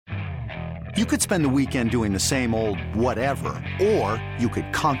You could spend the weekend doing the same old whatever, or you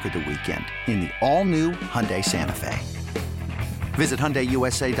could conquer the weekend in the all-new Hyundai Santa Fe. Visit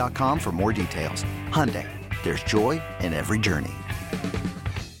HyundaiUSA.com for more details. Hyundai, there's joy in every journey.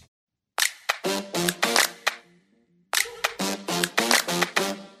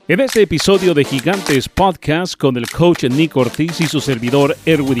 En este episodio de Gigantes Podcast con el coach Nick Ortiz y su servidor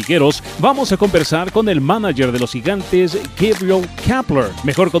Erwin Higueros, vamos a conversar con el manager de los Gigantes, Gabriel Kapler,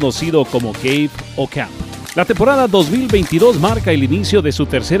 mejor conocido como Gabe o Cap. La temporada 2022 marca el inicio de su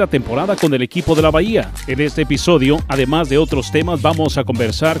tercera temporada con el equipo de la Bahía. En este episodio, además de otros temas, vamos a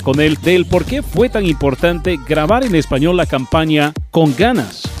conversar con él del por qué fue tan importante grabar en español la campaña Con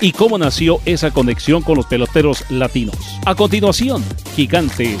Ganas y cómo nació esa conexión con los peloteros latinos. A continuación,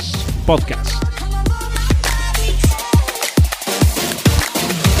 Gigantes Podcast.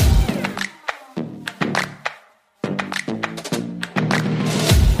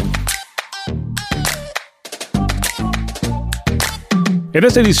 En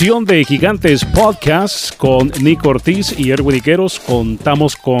esta edición de Gigantes Podcast con Nick Ortiz y Erwin Higueros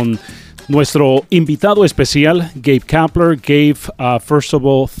contamos con nuestro invitado especial, Gabe Kapler. Gabe, first of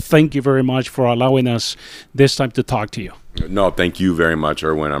all, thank you very much for allowing us this time to talk to you. No, thank you very much,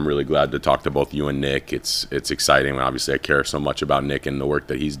 Erwin. I'm really glad to talk to both you and Nick. It's exciting. Obviously, I care so much about Nick and the work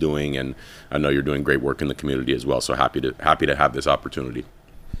that he's doing, and I know you're doing great work in the community as well. So happy to have this opportunity.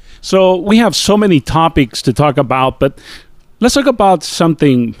 So we have so many topics to talk about, but let's talk about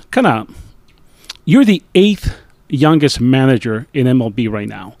something you're the 8th youngest manager in MLB right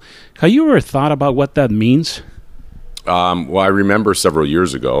now. Have you ever thought about what that means? Well, I remember several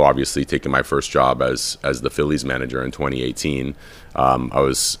years ago, obviously taking my first job as the Phillies manager in 2018. I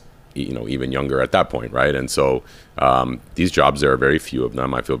was, even younger at that point, right? And so these jobs, there are very few of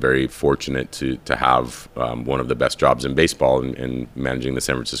them. I feel very fortunate to have one of the best jobs in baseball in managing the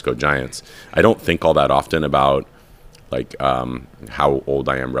San Francisco Giants. I don't think all that often about how old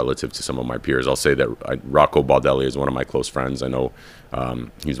I am relative to some of my peers. I'll say that Rocco Baldelli is one of my close friends. I know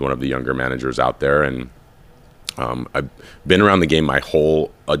he's one of the younger managers out there, and I've been around the game my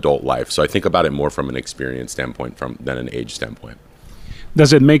whole adult life. So I think about it more from an experience standpoint than an age standpoint.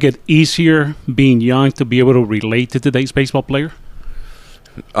 Does it make it easier being young to be able to relate to today's baseball player?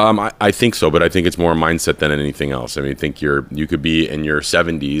 I think so, but I think it's more a mindset than anything else. I mean, I think you could be in your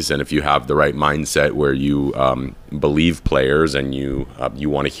 70s, and if you have the right mindset where you believe players and you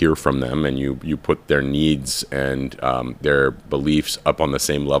want to hear from them, and you put their needs and their beliefs up on the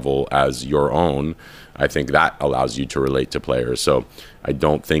same level as your own, I think that allows you to relate to players. So I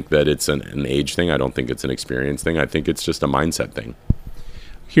don't think that it's an age thing. I don't think it's an experience thing. I think it's just a mindset thing.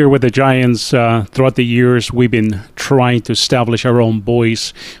 Here with the Giants, throughout the years, we've been trying to establish our own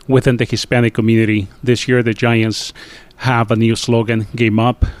voice within the Hispanic community. This year, the Giants have a new slogan, Game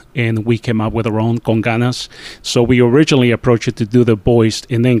Up, and we came up with our own, Con Ganas. So we originally approached it to do the voice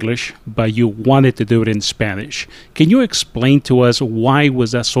in English, but you wanted to do it in Spanish. Can you explain to us why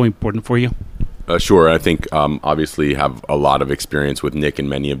was that so important for you? Sure. I think obviously have a lot of experience with Nick in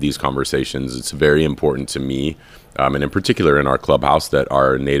many of these conversations. It's very important to me, and in particular in our clubhouse, that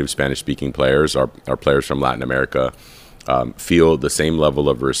our native Spanish-speaking players, our players from Latin America, feel the same level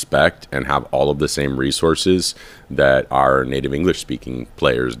of respect and have all of the same resources that our native English-speaking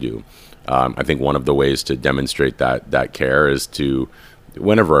players do. I think one of the ways to demonstrate that care is to,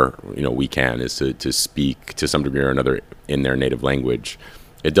 whenever we can, is to speak to some degree or another in their native language.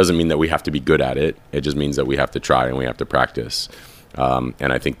 It doesn't mean that we have to be good at it. It just means that we have to try and we have to practice. And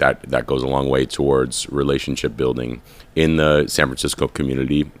I think that goes a long way towards relationship building in the San Francisco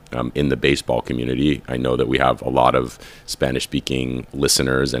community, in the baseball community. I know that we have a lot of Spanish-speaking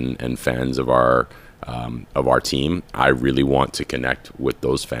listeners and fans of our team. I really want to connect with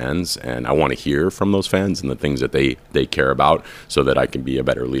those fans, and I want to hear from those fans and the things that they care about, so that I can be a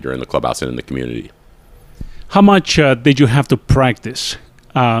better leader in the clubhouse and in the community. How much did you have to practice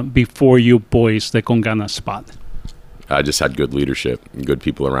before you voiced the Con Ganas spot? I just had good leadership, good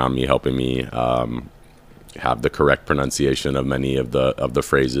people around me helping me have the correct pronunciation of many of the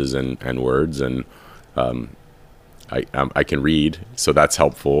phrases and words, and I can read, so that's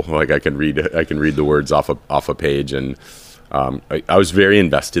helpful. Like I can read the words off a page, and I was very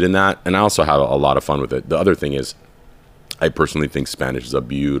invested in that, and I also had a lot of fun with it. The other thing is, I personally think Spanish is a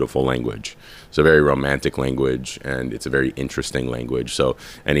beautiful language. It's a very romantic language, and it's a very interesting language. So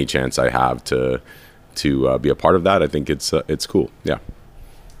any chance I have to be a part of that, I think it's cool. Yeah.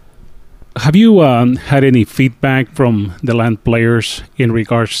 Have you had any feedback from the land players in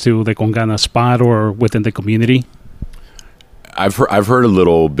regards to the Con Ganas spot or within the community? I've heard a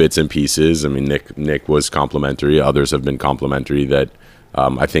little bits and pieces. I mean, Nick was complimentary. Others have been complimentary that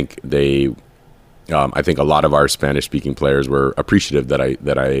I think I think a lot of our Spanish-speaking players were appreciative that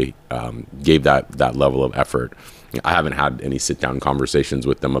I gave that level of effort. I haven't had any sit-down conversations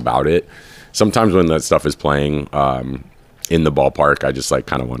with them about it. Sometimes when that stuff is playing in the ballpark, I just like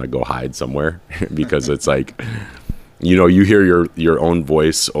kind of want to go hide somewhere because it's like, you hear your own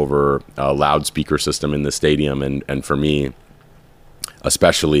voice over a loudspeaker system in the stadium, and for me,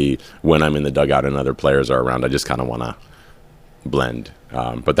 especially when I'm in the dugout and other players are around, I just kind of want to blend.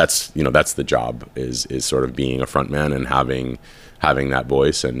 But that's the job is sort of being a front man and having that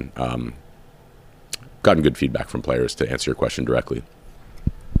voice, and gotten good feedback from players, to answer your question directly.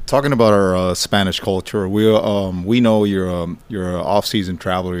 Talking about our Spanish culture, we know you're an off-season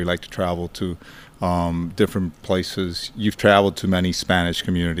traveler. You like to travel to different places. You've traveled to many Spanish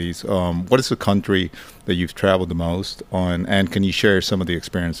communities. What is the country that you've traveled the most on, and can you share some of the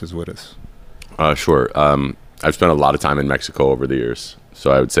experiences with us? Sure. I've spent a lot of time in Mexico over the years,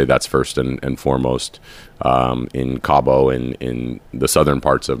 so I would say that's first and foremost. In Cabo, in the southern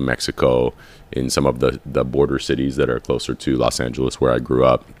parts of Mexico, in some of the border cities that are closer to Los Angeles, where I grew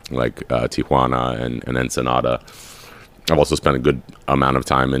up, like Tijuana and Ensenada. I've also spent a good amount of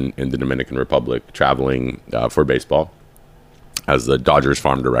time in the Dominican Republic traveling for baseball. As the Dodgers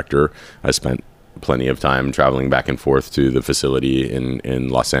farm director, I spent plenty of time traveling back and forth to the facility in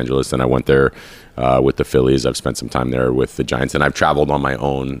Los Angeles, and I went there with the Phillies. I've spent some time there with the Giants, and I've traveled on my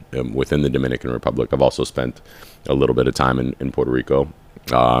own within the Dominican Republic. I've also spent a little bit of time in Puerto Rico.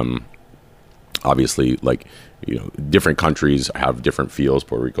 Obviously, different countries have different feels.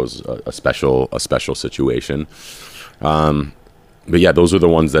 Puerto Rico's a special situation. But yeah, those are the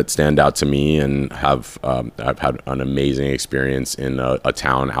ones that stand out to me, and I've had an amazing experience in a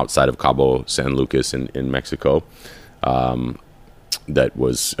town outside of Cabo San Lucas in Mexico. That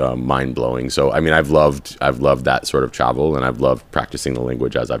was mind-blowing. So, I mean, I've loved that sort of travel, and I've loved practicing the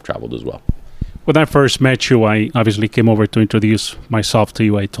language as I've traveled as well. When I first met you, I obviously came over to introduce myself to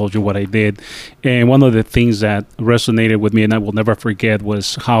you. I told you what I did. And one of the things that resonated with me, and I will never forget,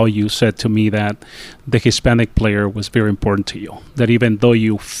 was how you said to me that the Hispanic player was very important to you. That even though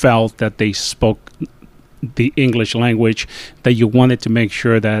you felt that they spoke the English language, that you wanted to make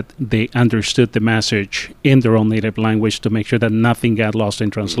sure that they understood the message in their own native language, to make sure that nothing got lost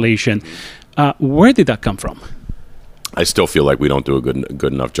in translation. Where did that come from? I still feel like we don't do a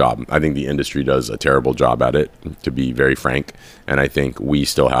good enough job. I think the industry does a terrible job at it, to be very frank, and I think we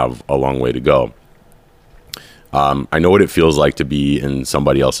still have a long way to go. I know what it feels like to be in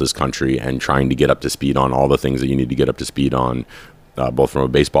somebody else's country and trying to get up to speed on all the things that you need to get up to speed on, both from a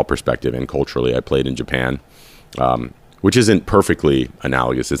baseball perspective and culturally. I played in Japan, which isn't perfectly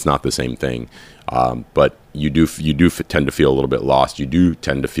analogous. It's not the same thing, but you do tend to feel a little bit lost. You do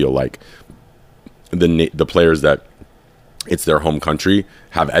tend to feel like the players that it's their home country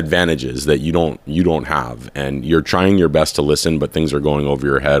have advantages that you don't have, and you're trying your best to listen, but things are going over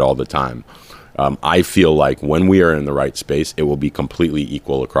your head all the time. I feel like when we are in the right space, it will be completely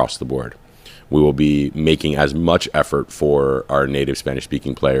equal across the board. We will be making as much effort for our native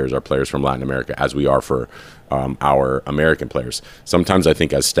Spanish-speaking players, our players from Latin America, as we are for our American players. Sometimes I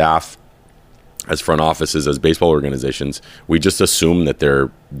think as staff, as front offices, as baseball organizations, we just assume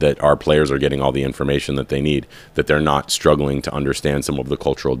that our players are getting all the information that they need, that they're not struggling to understand some of the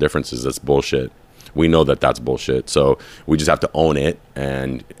cultural differences. That's bullshit. We know that that's bullshit. So we just have to own it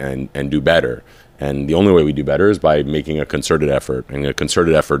and do better. And the only way we do better is by making a concerted effort. And a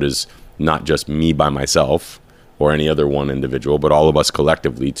concerted effort is not just me by myself or any other one individual, but all of us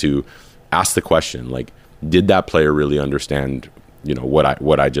collectively to ask the question, like, did that player really understand,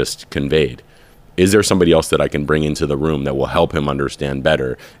 what I just conveyed? Is there somebody else that I can bring into the room that will help him understand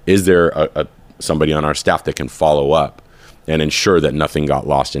better? Is there somebody on our staff that can follow up and ensure that nothing got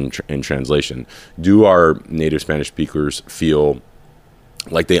lost in translation? Do our native Spanish speakers feel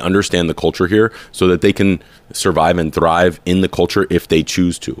like they understand the culture here so that they can survive and thrive in the culture if they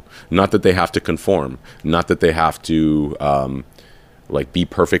choose to? Not that they have to conform, not that they have to be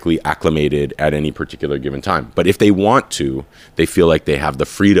perfectly acclimated at any particular given time. But if they want to, they feel like they have the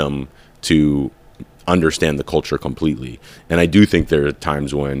freedom to understand the culture completely. And I do think there are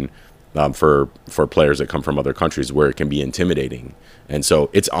times when for players that come from other countries where it can be intimidating. And so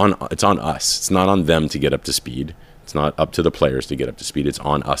it's on us. It's not on them to get up to speed. It's not up to the players to get up to speed. It's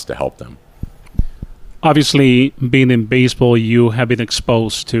on us to help them. Obviously, being in baseball, you have been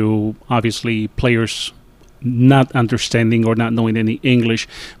exposed to, obviously, players not understanding or not knowing any English.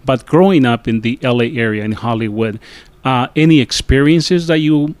 But growing up in the LA area, in Hollywood, any experiences that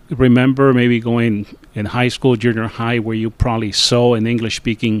you remember, maybe going in high school, junior high, where you probably saw an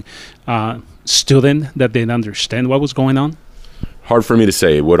English-speaking student that didn't understand what was going on? Hard for me to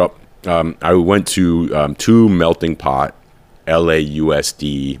say. I went to 2 melting pot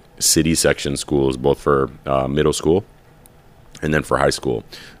LAUSD city section schools, both for middle school and then for high school.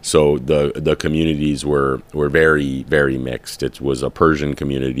 So the communities were very, very mixed. It was a Persian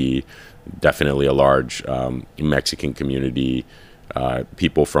community, definitely a large Mexican community,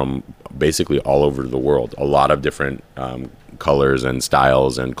 people from basically all over the world, a lot of different colors and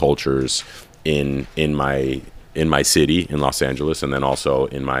styles and cultures in my city in Los Angeles, and then also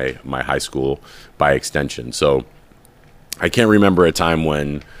in my high school by extension. So I can't remember a time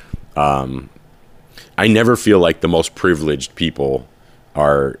when I never feel like the most privileged people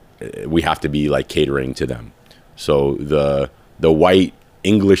we have to be like catering to them. So the white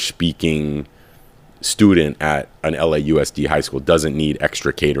English speaking student at an LAUSD high school doesn't need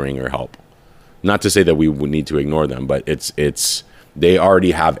extra catering or help. Not to say that we would need to ignore them, but it's they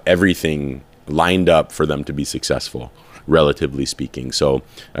already have everything lined up for them to be successful, relatively speaking. So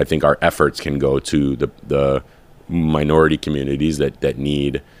I think our efforts can go to the minority communities that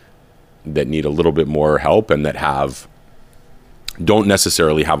need a little bit more help, and that don't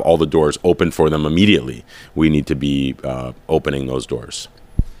necessarily have all the doors open for them immediately. We need to be opening those doors.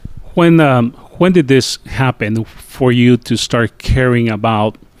 When did this happen for you to start caring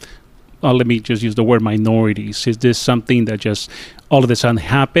about, let me just use the word minorities? Is this something that just all of a sudden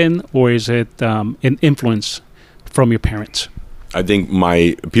happened, or is it an influence from your parents? I think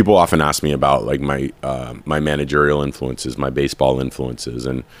people often ask me about like my managerial influences, my baseball influences,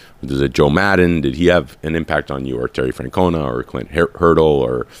 and does it Joe Madden? Did he have an impact on you, or Terry Francona, or Clint Hurdle,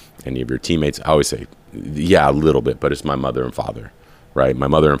 or any of your teammates? I always say, yeah, a little bit, but it's my mother and father, right? My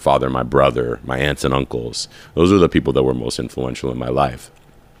mother and father, my brother, my aunts and uncles. Those are the people that were most influential in my life.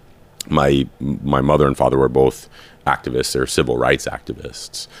 My mother and father were both activists. They're civil rights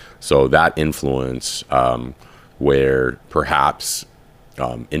activists. So that influence, where perhaps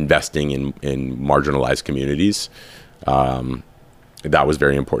investing in marginalized communities, that was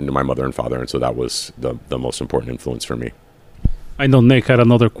very important to my mother and father, and so that was the most important influence for me. I know Nick had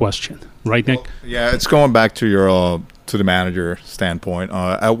another question, right, Nick? Well, yeah, it's going back to your to the manager standpoint.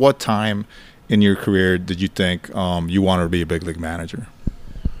 At what time in your career did you think you wanted to be a big league manager?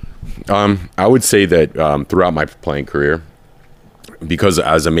 I would say that throughout my playing career, because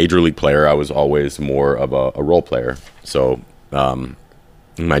as a major league player, I was always more of a role player. So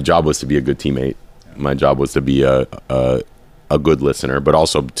my job was to be a good teammate. My job was to be a good listener, but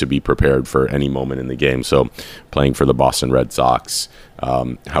also to be prepared for any moment in the game. So playing for the Boston Red Sox,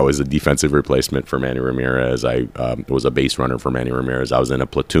 I was a defensive replacement for Manny Ramirez. I was a base runner for Manny Ramirez. I was in a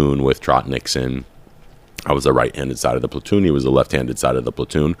platoon with Trot Nixon. I was the right-handed side of the platoon. He was the left-handed side of the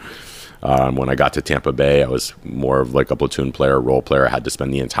platoon. When I got to Tampa Bay, I was more of like a platoon player, role player. I had to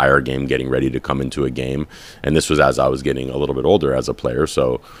spend the entire game getting ready to come into a game. And this was as I was getting a little bit older as a player,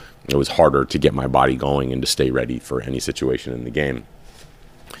 so it was harder to get my body going and to stay ready for any situation in the game.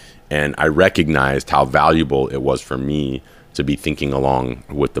 And I recognized how valuable it was for me to be thinking along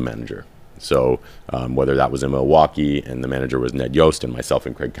with the manager. So whether that was in Milwaukee and the manager was Ned Yost and myself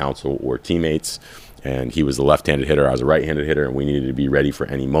and Craig Counsell, or teammates, and he was a left-handed hitter, I was a right-handed hitter, and we needed to be ready for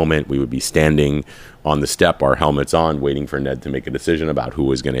any moment. We would be standing on the step, our helmets on, waiting for Ned to make a decision about who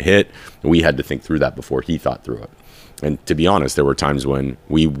was going to hit. We had to think through that before he thought through it. And to be honest, there were times when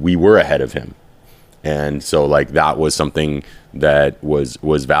we were ahead of him. And so like that was something that was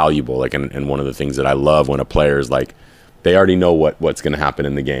valuable. Like, and one of the things that I love when a player is like, they already know what's going to happen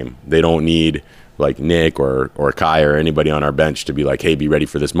in the game. They don't need like Nick or Kai or anybody on our bench to be like, hey, be ready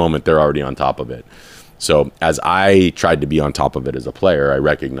for this moment. They're already on top of it. So as I tried to be on top of it as a player, I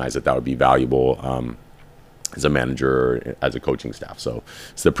recognized that would be valuable as a manager, as a coaching staff. So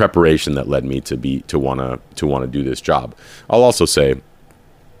it's the preparation that led me to want to do this job. I'll also say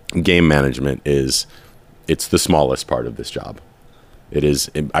game management it's the smallest part of this job. It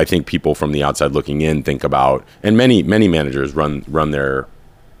is. I think people from the outside looking in think about, and many managers run their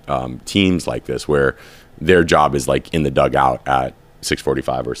teams like this, where their job is like in the dugout at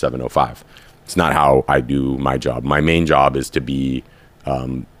 6:45 or 7:05. It's not how I do my job. My main job is to be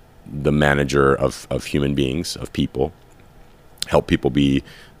the manager of human beings, of people, help people be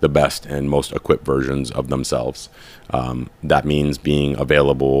the best and most equipped versions of themselves. That means being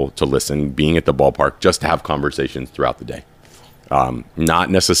available to listen, being at the ballpark just to have conversations throughout the day. Not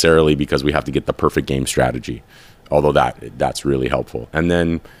necessarily because we have to get the perfect game strategy, although that's really helpful. And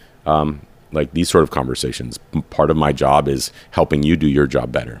then like these sort of conversations, part of my job is helping you do your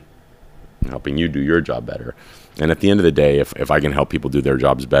job better. And at the end of the day, if I can help people do their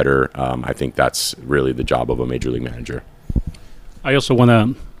jobs better, I think that's really the job of a major league manager. I also want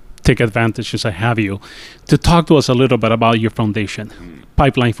to take advantage since I have you to talk to us a little bit about your foundation,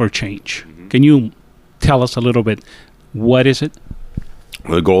 Pipeline for Change. Can you tell us a little bit, what is it?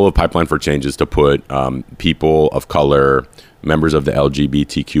 The goal of Pipeline for Change is to put people of color, members of the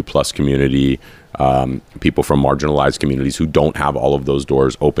LGBTQ plus community, people from marginalized communities who don't have all of those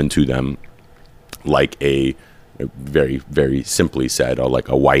doors open to them, like a very, very simply said, like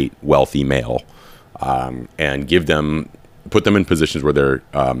a white, wealthy male, and put them in positions where they're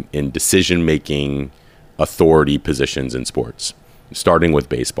in decision-making authority positions in sports, starting with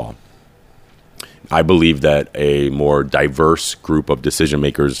baseball. I believe that a more diverse group of decision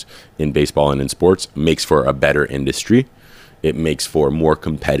makers in baseball and in sports makes for a better industry. It makes for more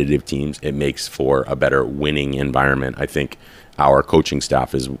competitive teams. It makes for a better winning environment. I think our coaching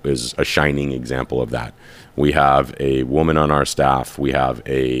staff is a shining example of that. We have a woman on our staff. We have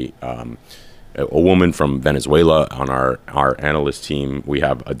a woman from Venezuela on our analyst team. We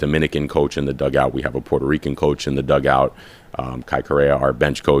have a Dominican coach in the dugout. We have a Puerto Rican coach in the dugout. Kai Correa, our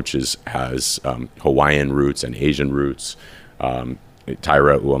bench coach, has Hawaiian roots and Asian roots.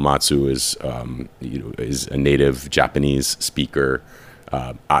 Taira Uematsu is a native Japanese speaker.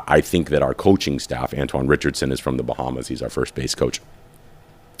 I think that our coaching staff, Antoine Richardson is from the Bahamas. He's our first base coach.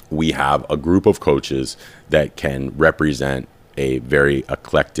 We have a group of coaches that can represent a very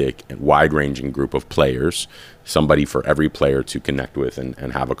eclectic and wide-ranging group of players, somebody for every player to connect with and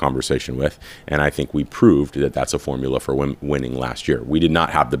have a conversation with. And I think we proved that that's a formula for winning last year. We did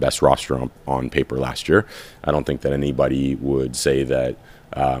not have the best roster on paper last year. I don't think that anybody would say that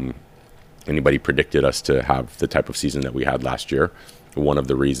anybody predicted us to have the type of season that we had last year. One of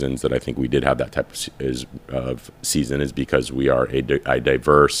the reasons that I think we did have that type of season is because we are a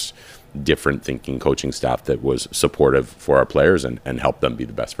diverse, different thinking coaching staff that was supportive for our players and helped them be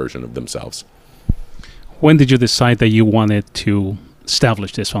the best version of themselves. When did you decide that you wanted to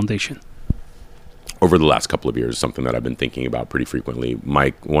establish this foundation? Over the last couple of years, something that I've been thinking about pretty frequently.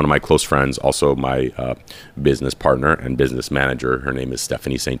 One of my close friends, also my business partner and business manager, her name is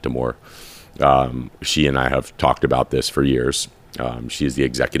Stephanie Saint-Amour. She and I have talked about this for years. She is the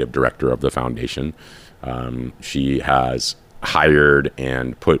executive director of the foundation. She has hired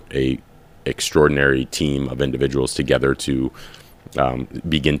and put a extraordinary team of individuals together to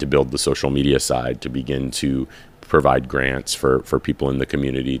begin to build the social media side, to begin to provide grants for people in the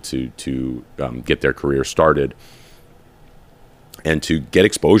community to get their career started and to get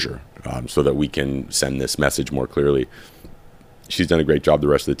exposure so that we can send this message more clearly. She's done a great job. The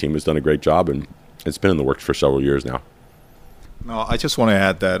rest of the team has done a great job, and it's been in the works for several years now. No, I just want to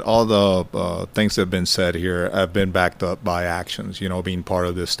add that all the things that have been said here have been backed up by actions. Being part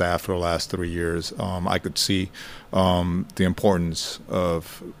of this staff for the last 3 years, I could see the importance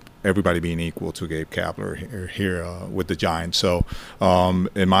of everybody being equal to Gabe Kapler here with the Giants. So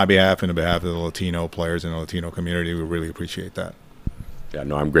in my behalf and on behalf of the Latino players in the Latino community, we really appreciate that. Yeah,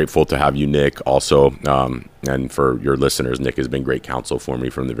 no, I'm grateful to have you, Nick, also. And for your listeners, Nick has been great counsel for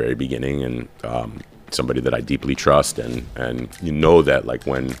me from the very beginning, and somebody that I deeply trust. And you know that, like,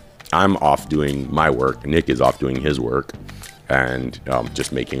 when I'm off doing my work, Nick is off doing his work, and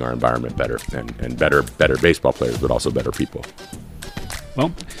just making our environment better and better baseball players, but also better people.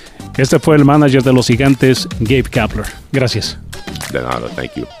 Well, este fue el manager de los Gigantes, Gabe Kapler. Gracias. De nada,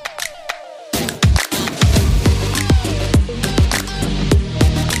 thank you.